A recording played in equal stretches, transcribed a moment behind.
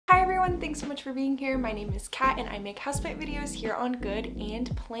everyone, thanks so much for being here. My name is Kat and I make houseplant videos here on Good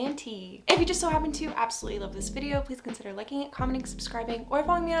and Planty. If you just so happen to absolutely love this video, please consider liking it, commenting, subscribing, or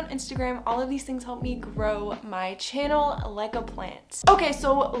following me on Instagram. All of these things help me grow my channel like a plant. Okay,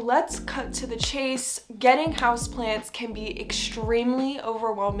 so let's cut to the chase. Getting houseplants can be extremely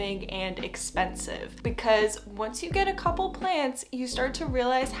overwhelming and expensive because once you get a couple plants, you start to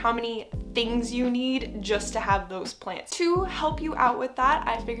realize how many things you need just to have those plants. To help you out with that,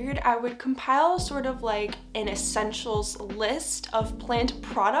 I figured I would compile sort of like an essentials list of plant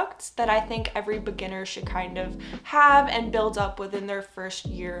products that I think every beginner should kind of have and build up within their first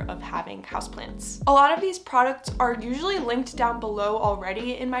year of having houseplants. A lot of these products are usually linked down below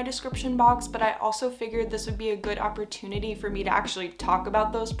already in my description box, but I also figured this would be a good opportunity for me to actually talk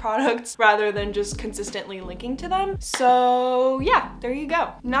about those products rather than just consistently linking to them. So yeah, there you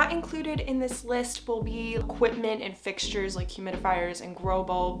go. Not included in this list will be equipment and fixtures like humidifiers and grow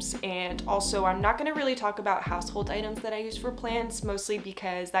bulbs, and also I'm not going to really talk about household items that I use for plants, mostly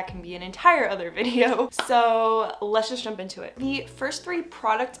because that can be an entire other video. So let's just jump into it. The first three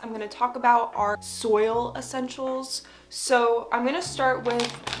products I'm going to talk about are soil essentials. So I'm gonna start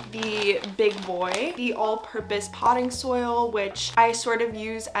with the big boy, the all-purpose potting soil, which I sort of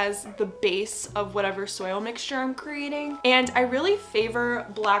use as the base of whatever soil mixture I'm creating. And I really favor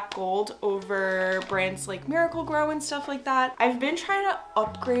Black Gold over brands like Miracle-Gro and stuff like that. I've been trying to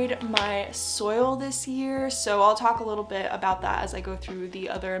upgrade my soil this year, so I'll talk a little bit about that as I go through the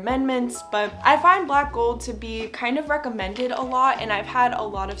other amendments, but I find Black Gold to be kind of recommended a lot, and I've had a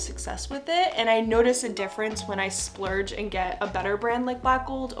lot of success with it, and I notice a difference when I splurge and get a better brand like Black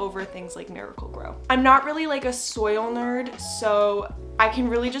Gold over things like Miracle-Gro. I'm not really like a soil nerd, so I can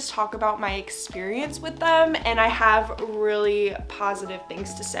really just talk about my experience with them, and I have really positive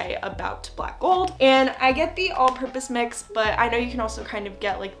things to say about Black Gold. And I get the all-purpose mix, but I know you can also kind of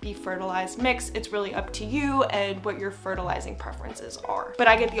get like the fertilized mix. It's really up to you and what your fertilizing preferences are, but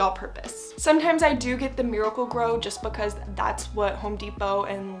I get the all-purpose. Sometimes I do get the Miracle-Gro just because that's what Home Depot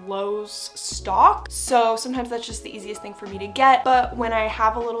and Lowe's stock, so sometimes that's just the easiest thing for me to get. But when I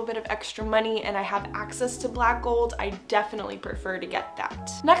have a little bit of extra money and I have access to Black Gold, I definitely prefer to get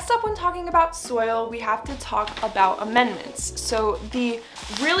that. Next up, when talking about soil, we have to talk about amendments. So the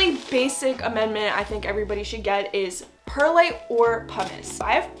really basic amendment I think everybody should get is perlite or pumice.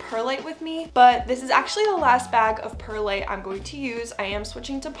 I have perlite with me, but this is actually the last bag of perlite I'm going to use. I am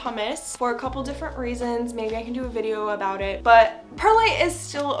switching to pumice for a couple different reasons. Maybe I can do a video about it, but perlite is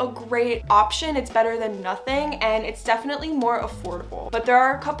still a great option. It's better than nothing, and it's definitely more affordable. But there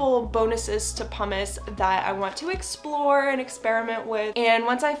are a couple bonuses to pumice that I want to explore and experiment with, and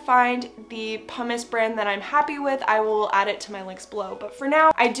once I find the pumice brand that I'm happy with, I will add it to my links below. But for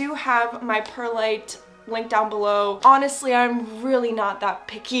now, I do have my perlite link down below. Honestly, I'm really not that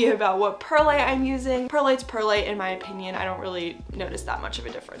picky about what perlite I'm using. Perlite's perlite in my opinion. I don't really notice that much of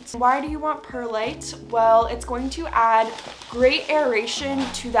a difference. Why do you want perlite? Well, it's going to add great aeration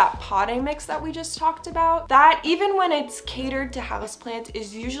to that potting mix that we just talked about. That, even when it's catered to houseplants,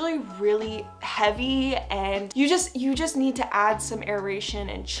 is usually really heavy, and you just need to add some aeration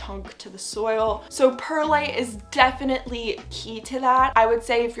and chunk to the soil. So perlite is definitely key to that. I would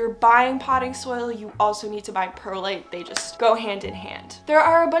say if you're buying potting soil, you also need to buy perlite. They just go hand in hand. There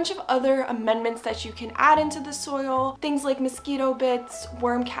are a bunch of other amendments that you can add into the soil, things like mosquito bits,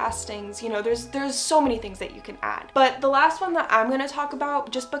 worm castings, you know, there's so many things that you can add. But the last one that I'm going to talk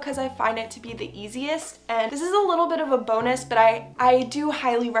about, just because I find it to be the easiest, and this is a little bit of a bonus, but I do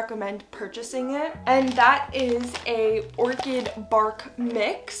highly recommend purchasing it, and that is a orchid bark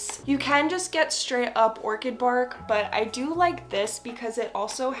mix. You can just get straight up orchid bark, but I do like this because it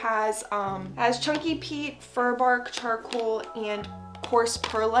also has chunky peat, fir bark, charcoal, and coarse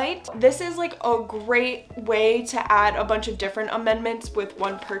perlite. This is like a great way to add a bunch of different amendments with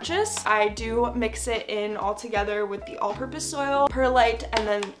one purchase. I do mix it in all together with the all-purpose soil, perlite, and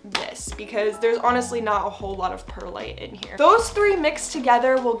then this, because there's honestly not a whole lot of perlite in here. Those three mixed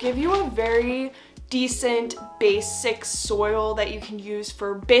together will give you a very decent basic soil that you can use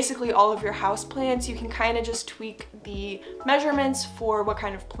for basically all of your houseplants. You can kind of just tweak the measurements for what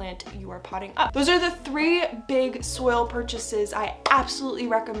kind of plant you are potting up. Those are the three big soil purchases I absolutely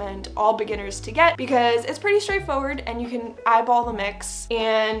recommend all beginners to get, because it's pretty straightforward and you can eyeball the mix,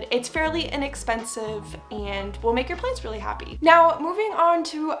 and it's fairly inexpensive and will make your plants really happy. Now, moving on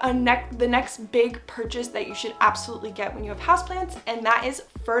to the next big purchase that you should absolutely get when you have houseplants, and that is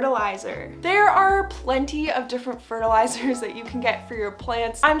fertilizer. There are are plenty of different fertilizers that you can get for your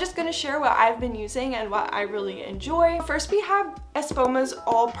plants. I'm just gonna share what I've been using and what I really enjoy. First, we have Espoma's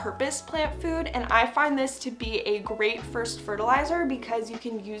all-purpose plant food, and I find this to be a great first fertilizer because you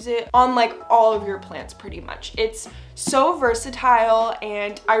can use it on like all of your plants pretty much. It's so versatile,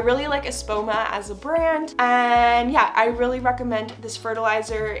 and I really like Espoma as a brand, and yeah, I really recommend this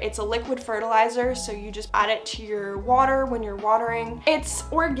fertilizer. It's a liquid fertilizer, so you just add it to your water when you're watering. It's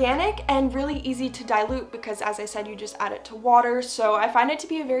organic and really easy to dilute because, as I said, you just add it to water, so I find it to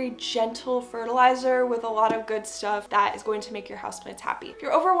be a very gentle fertilizer with a lot of good stuff that is going to make your houseplants happy. If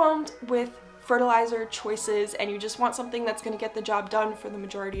you're overwhelmed with fertilizer choices and you just want something that's going to get the job done for the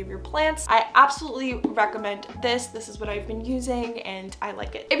majority of your plants, I absolutely recommend this. This is what I've been using and I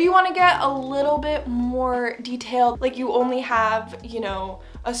like it. If you want to get a little bit more detailed, like you only have, you know,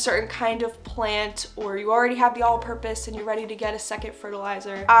 a certain kind of plant, or you already have the all-purpose and you're ready to get a second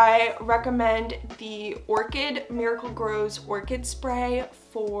fertilizer, I recommend the Orchid Miracle Grows Orchid Spray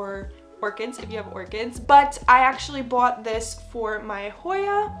for orchids if you have orchids. But I actually bought this for my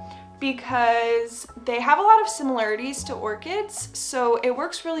Hoya because they have a lot of similarities to orchids, so it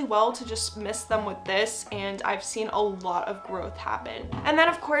works really well to just mist them with this, and I've seen a lot of growth happen. And then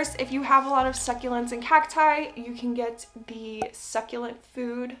of course, if you have a lot of succulents and cacti, you can get the succulent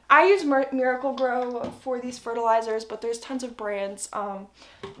food. I use Miracle Grow for these fertilizers, but there's tons of brands.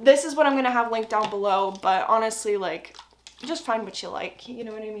 This is what I'm gonna have linked down below, but honestly, like, just find what you like, you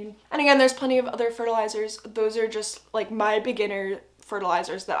know what I mean? And again, there's plenty of other fertilizers. Those are just like my beginner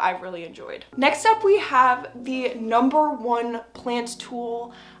fertilizers that I've really enjoyed. Next up, we have the #1 plant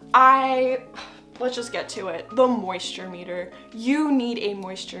tool. Let's just get to it. The moisture meter. You need a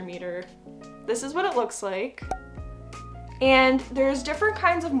moisture meter. This is what it looks like. And there's different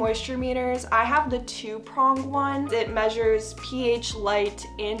kinds of moisture meters. I have the 2-pronged one. It measures pH, light,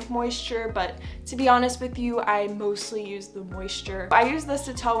 and moisture, but to be honest with you, I mostly use the moisture. I use this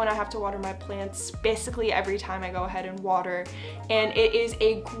to tell when I have to water my plants basically every time I go ahead and water. And it is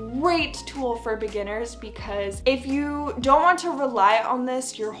a great tool for beginners because if you don't want to rely on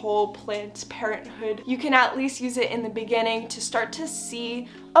this your whole plant parenthood, you can at least use it in the beginning to start to see,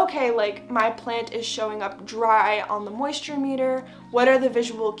 okay, like my plant is showing up dry on the moisture meter. What are the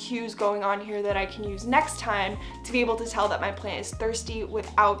visual cues going on here that I can use next time to be able to tell that my plant is thirsty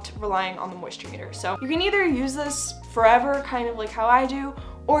without relying on the moisture meter? So you can either use this forever, kind of like how I do,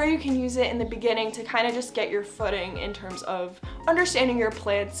 or you can use it in the beginning to kind of just get your footing in terms of understanding your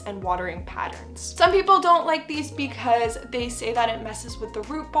plants and watering patterns. Some people don't like these because they say that it messes with the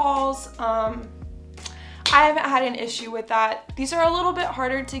root balls. I haven't had an issue with that. These are a little bit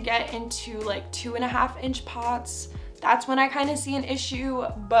harder to get into like 2.5-inch pots. That's when I kind of see an issue,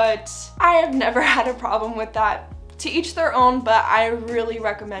 but I have never had a problem with that. To each their own, but I really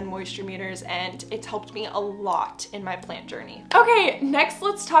recommend moisture meters and it's helped me a lot in my plant journey. Okay, next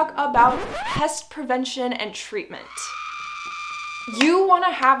let's talk about pest prevention and treatment. You want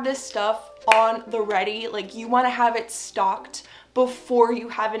to have this stuff on the ready, like you want to have it stocked before you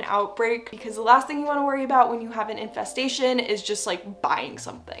have an outbreak, because the last thing you want to worry about when you have an infestation is just like buying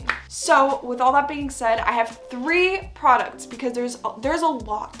something. So with all that being said, I have 3 products because there's a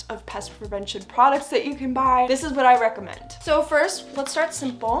lot of pest prevention products that you can buy. This is what I recommend. So first, let's start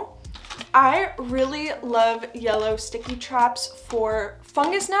simple. I really love yellow sticky traps for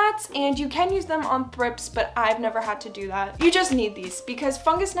fungus gnats, and you can use them on thrips, but I've never had to do that. You just need these because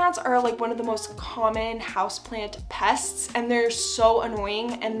fungus gnats are like one of the most common houseplant pests, and they're so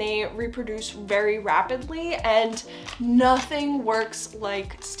annoying and they reproduce very rapidly, and nothing works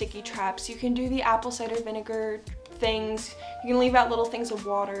like sticky traps. You can do the apple cider vinegar things, you can leave out little things of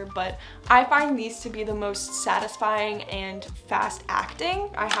water, but I find these to be the most satisfying and fast acting.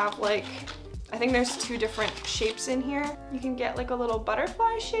 I have like, I think there's 2 different shapes in here. You can get like a little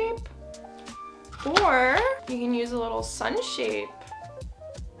butterfly shape, or you can use a little sun shape.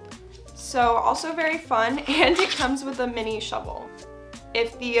 So also very fun, and it comes with a mini shovel.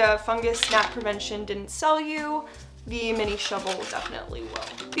 If the fungus gnat prevention didn't sell you, the mini shovel definitely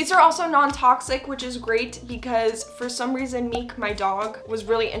will. These are also non-toxic, which is great because for some reason Meek, my dog, was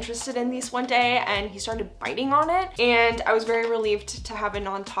really interested in these one day and he started biting on it, and I was very relieved to have a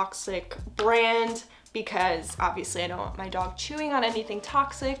non-toxic brand because obviously I don't want my dog chewing on anything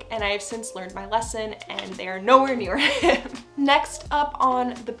toxic, and I have since learned my lesson and they are nowhere near him. Next up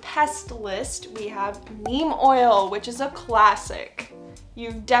on the pest list, we have neem oil, which is a classic.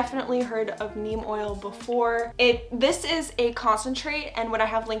 You've definitely heard of neem oil before. This is a concentrate, and what I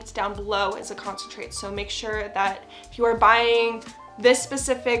have linked down below is a concentrate. So make sure that if you are buying this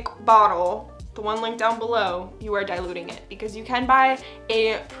specific bottle, the one linked down below, you are diluting it, because you can buy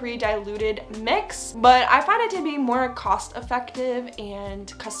a pre-diluted mix, but I find it to be more cost effective and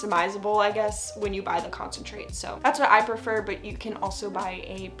customizable, I guess, when you buy the concentrate. So that's what I prefer, but you can also buy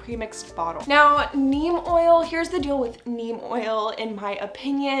a pre-mixed bottle. Now, neem oil, here's the deal with neem oil in my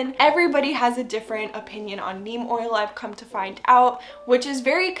opinion. Everybody has a different opinion on neem oil, I've come to find out, which is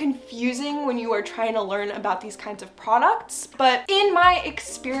very confusing when you are trying to learn about these kinds of products. But in my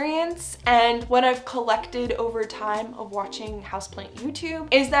experience and what I've collected over time of watching houseplant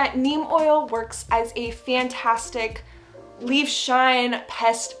YouTube is that neem oil works as a fantastic leaf shine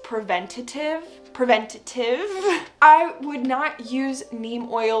pest preventative. I would not use neem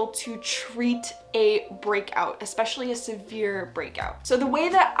oil to treat a breakout, especially a severe breakout. So the way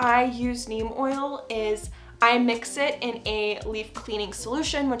that I use neem oil is I mix it in a leaf cleaning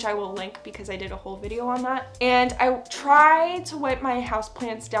solution, which I will link because I did a whole video on that. And I try to wipe my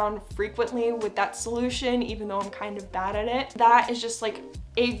houseplants down frequently with that solution, even though I'm kind of bad at it. That is just like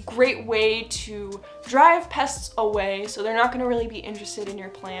a great way to drive pests away, so they're not gonna really be interested in your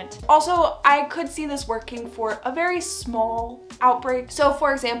plant. Also, I could see this working for a very small outbreak. So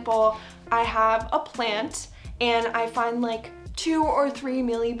for example, I have a plant and I find like 2 or 3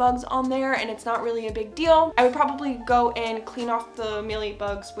 mealybugs on there and it's not really a big deal. I would probably go and clean off the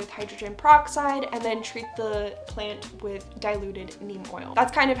mealybugs with hydrogen peroxide and then treat the plant with diluted neem oil.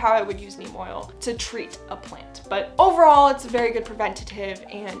 That's kind of how I would use neem oil to treat a plant. But overall, it's a very good preventative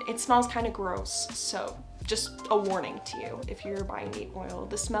and it smells kind of gross. So just a warning to you if you're buying neem oil,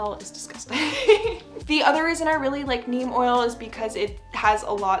 the smell is disgusting. The other reason I really like neem oil is because it has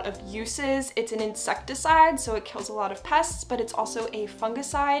a lot of uses. It's an insecticide, so it kills a lot of pests, but it's also a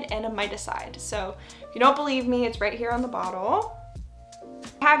fungicide and a miticide. So if you don't believe me, it's right here on the bottle.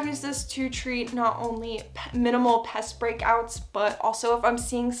 I have used this to treat not only minimal pest breakouts, but also if I'm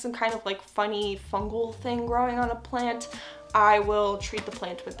seeing some kind of like funny fungal thing growing on a plant, I will treat the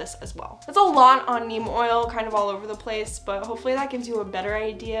plant with this as well. It's a lot on neem oil, kind of all over the place, but hopefully that gives you a better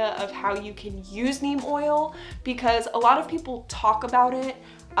idea of how you can use neem oil, because a lot of people talk about it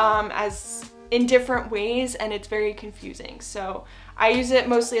as in different ways and it's very confusing. So I use it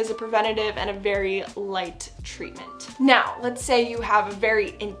mostly as a preventative and a very light treatment. Now, let's say you have a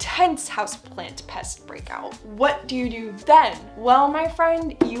very intense houseplant pest breakout. What do you do then? Well, my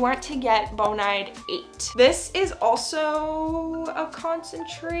friend, you want to get Bonide 8. This is also a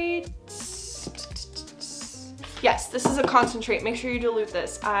concentrate. Yes, this is a concentrate. Make sure you dilute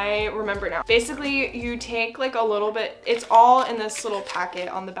this. I remember now. Basically, you take like a little bit, it's all in this little packet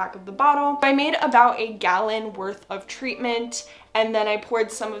on the back of the bottle. I made about a gallon worth of treatment, and then I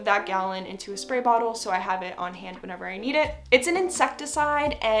poured some of that gallon into a spray bottle so I have it on hand whenever I need it. It's an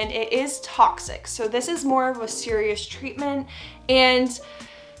insecticide and it is toxic. So this is more of a serious treatment. And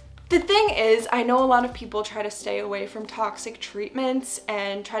the thing is, I know a lot of people try to stay away from toxic treatments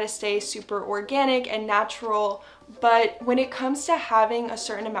and try to stay super organic and natural, but when it comes to having a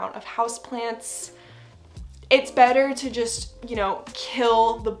certain amount of houseplants, it's better to just, you know,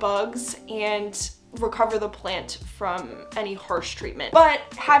 kill the bugs and recover the plant from any harsh treatment. But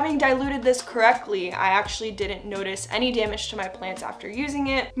having diluted this correctly, I actually didn't notice any damage to my plants after using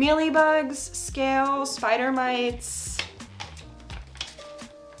it. Mealybugs, scales, spider mites,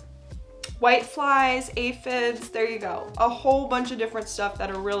 white flies, aphids, there you go. A whole bunch of different stuff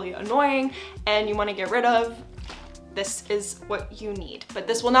that are really annoying and you want to get rid of. This is what you need, but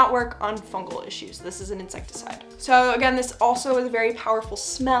this will not work on fungal issues. This is an insecticide. So again, this also is a very powerful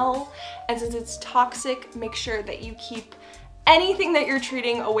smell, and since it's toxic, make sure that you keep anything that you're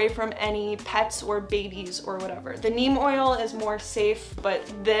treating away from any pets or babies or whatever. The neem oil is more safe, but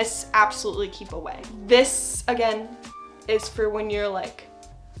this absolutely keep away. This, again, is for when you're like,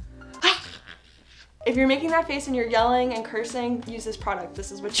 if you're making that face and you're yelling and cursing, use this product.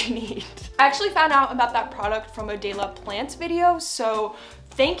 This is what you need. I actually found out about that product from a De La Plants video, so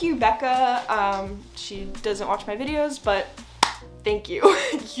thank you, Becca. She doesn't watch my videos, but thank you.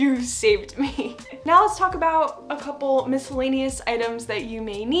 You saved me. Now let's talk about a couple miscellaneous items that you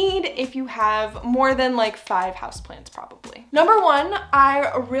may need if you have more than like 5 houseplants probably. Number 1,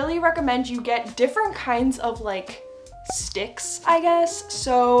 I really recommend you get different kinds of like sticks, I guess.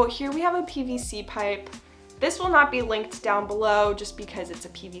 So here we have a PVC pipe. This will not be linked down below just because it's a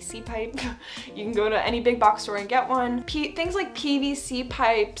PVC pipe. You can go to any big box store and get one. Things like PVC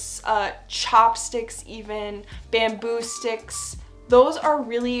pipes, chopsticks even, bamboo sticks, those are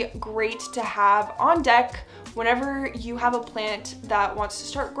really great to have on deck whenever you have a plant that wants to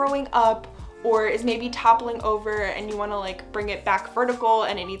start growing up, or is maybe toppling over and you want to like bring it back vertical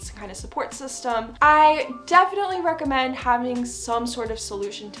and it needs some kind of support system, I definitely recommend having some sort of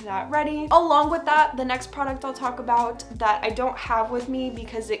solution to that ready. Along with that, the next product I'll talk about that I don't have with me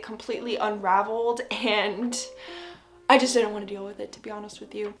because it completely unraveled and I just didn't want to deal with it, to be honest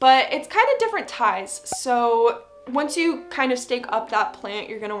with you. But it's kind of different ties. So once you kind of stake up that plant,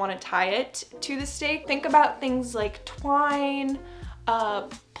 you're going to want to tie it to the stake. Think about things like twine,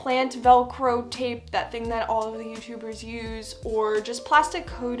 plant Velcro tape, that thing that all of the YouTubers use, or just plastic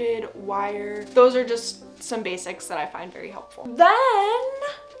coated wire. Those are just some basics that I find very helpful. Then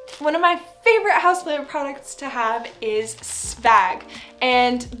one of my favorite houseplant products to have is spag,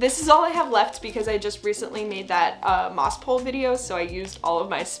 and this is all I have left because I just recently made that moss pole video, so I used all of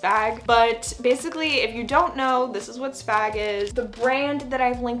my spag. But basically, if you don't know, this is what spag is. The brand that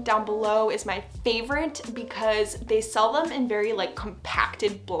I've linked down below is my favorite because they sell them in very like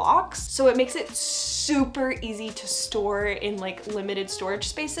compacted blocks, so it makes it super easy to store in like limited storage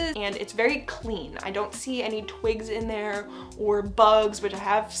spaces, and it's very clean. I don't see any twigs in there or bugs, which I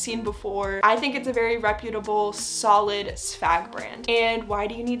have seen before. I think it's a very reputable, solid spag brand. And why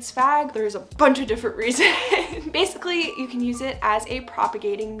do you need spag? There's a bunch of different reasons. Basically, you can use it as a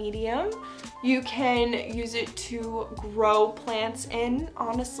propagating medium. You can use it to grow plants in,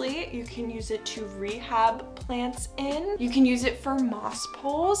 honestly. You can use it to rehab plants in. You can use it for moss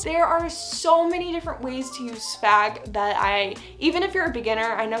poles. There are so many different ways to use spag that even if you're a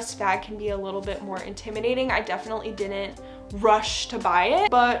beginner, I know spag can be a little bit more intimidating. I definitely didn't rush to buy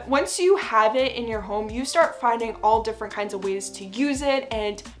it, but once you have it in your home, you start finding all different kinds of ways to use it,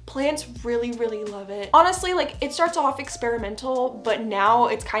 and plants really love it. Honestly, like, it starts off experimental, but now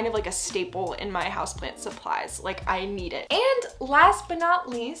it's kind of like a staple in my houseplant supplies. Like, I need it. And last but not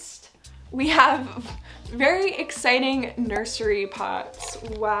least, we have very exciting nursery pots.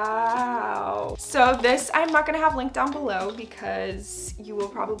 Wow. So this I'm not gonna have linked down below because you will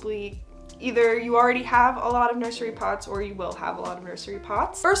probably either you already have a lot of nursery pots or you will have a lot of nursery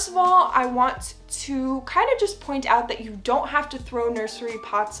pots. First of all, I want to kind of just point out that you don't have to throw nursery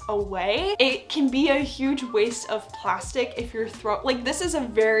pots away. It can be a huge waste of plastic if you're like, this is a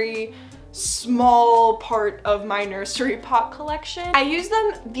very small part of my nursery pot collection. I use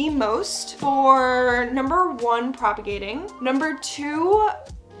them the most for #1, propagating. #2,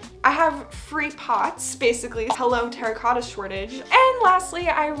 I have free pots, basically. Hello, terracotta shortage. And lastly,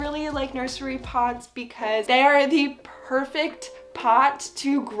 I really like nursery pots because they are the perfect pot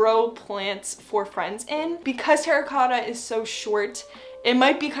to grow plants for friends in. Because terracotta is so short, it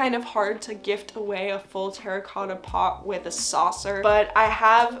might be kind of hard to gift away a full terracotta pot with a saucer, but I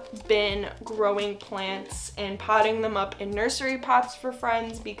have been growing plants and potting them up in nursery pots for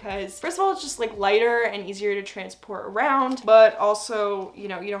friends because, first of all, it's just like lighter and easier to transport around, but also, you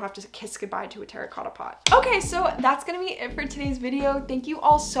know, you don't have to kiss goodbye to a terracotta pot. Okay, so that's gonna be it for today's video. Thank you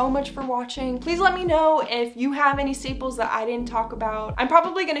all so much for watching. Please let me know if you have any staples that I didn't talk about. I'm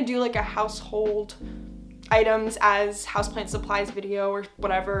probably gonna do like a household items as houseplant supplies video or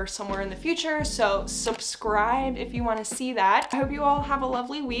whatever somewhere in the future, so subscribe if you want to see that. I hope you all have a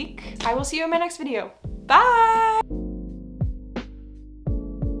lovely week. I will see you in my next video. Bye!